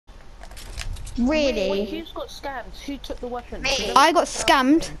Really? Who got scammed? Who took the weapon? Me. I got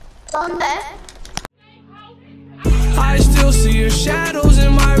scammed. On there. I still see your shadows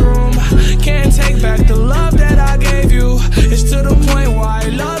in my room. Can't take back the love that I gave you. It's to the point where I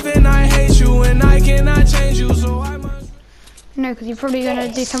love and I hate you, and I cannot change you, so I must. No, because you're probably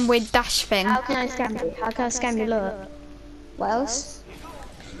gonna do some weird dash thing. How can I scam you? How can I scam you? Look. What else?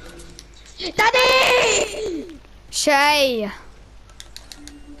 Daddy! Shay!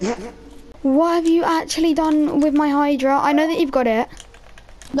 What have you actually done with my Hydra? I know that you've got it.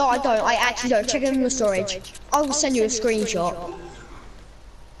 No, I don't. I actually don't. Check it in your storage. I will send you a screenshot.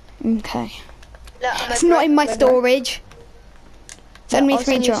 Okay. Look, It's not in my storage. Send me a I'll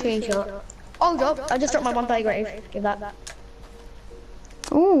send you screenshot. Oh, I just dropped my 130 grave. Give that.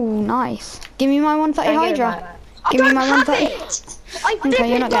 Ooh, nice. Give me my 130 Don't give it Hydra. back. Give me my I don't have 130. it. I Okay,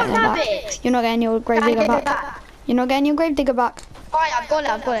 you're not getting it don't have back. it. You're not getting your grave Can I digger give it back. back? You're not getting your grave digger back. Alright, I've got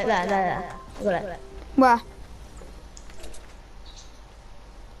it. There. I've got it. Where?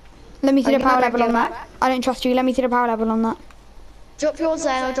 Let me see Oh, the you power can't level give on it that. back? I don't trust you. Let me see the power level on that. Drop yours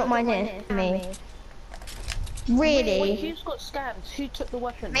there and I'll drop mine here. Me. Really? Who got scammed? Who took the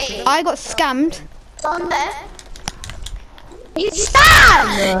weapon? Me. I got scammed. On there. He's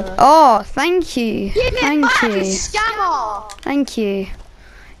scam! Oh, thank you. Give it Thank back, you you. scammer! Thank you.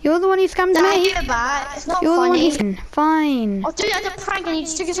 You're the one who scammed Dad, me. give it back. It's not You're the one funny. who Fine. I'll do it as a prank and you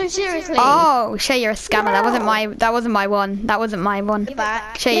just took it so seriously. Oh, Shay, you're a scammer. That wasn't my one. That wasn't my one. Give it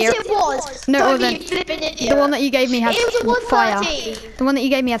back. Shay, Yes, you're it was. No, it Don't be wasn't. a flipping idiot. the one that you gave me has It was a fire. 130. The one that you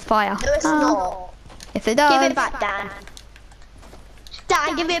gave me has fire. No, it's not. Yes, it does. Give it back, Dan.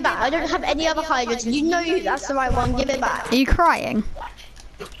 Dan, give it back. I don't have any other hydras. You know that's the right one. Give it back. Are you crying?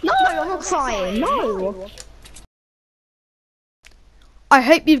 No, I'm not crying. No. I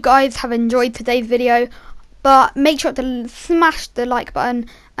hope you guys have enjoyed today's video, but make sure to smash the like button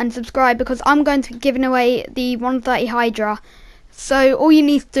and subscribe because I'm going to be giving away the 130 Hydra. So all you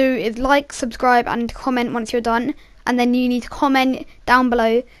need to do is like, subscribe and comment once you're done, and then you need to comment down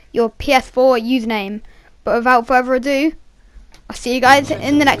below your PS4 username. But without further ado, I'll see you guys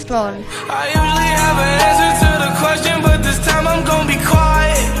in the next one. I usually have an answer to the question, but this time I'm gonna be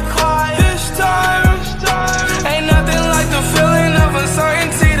quiet.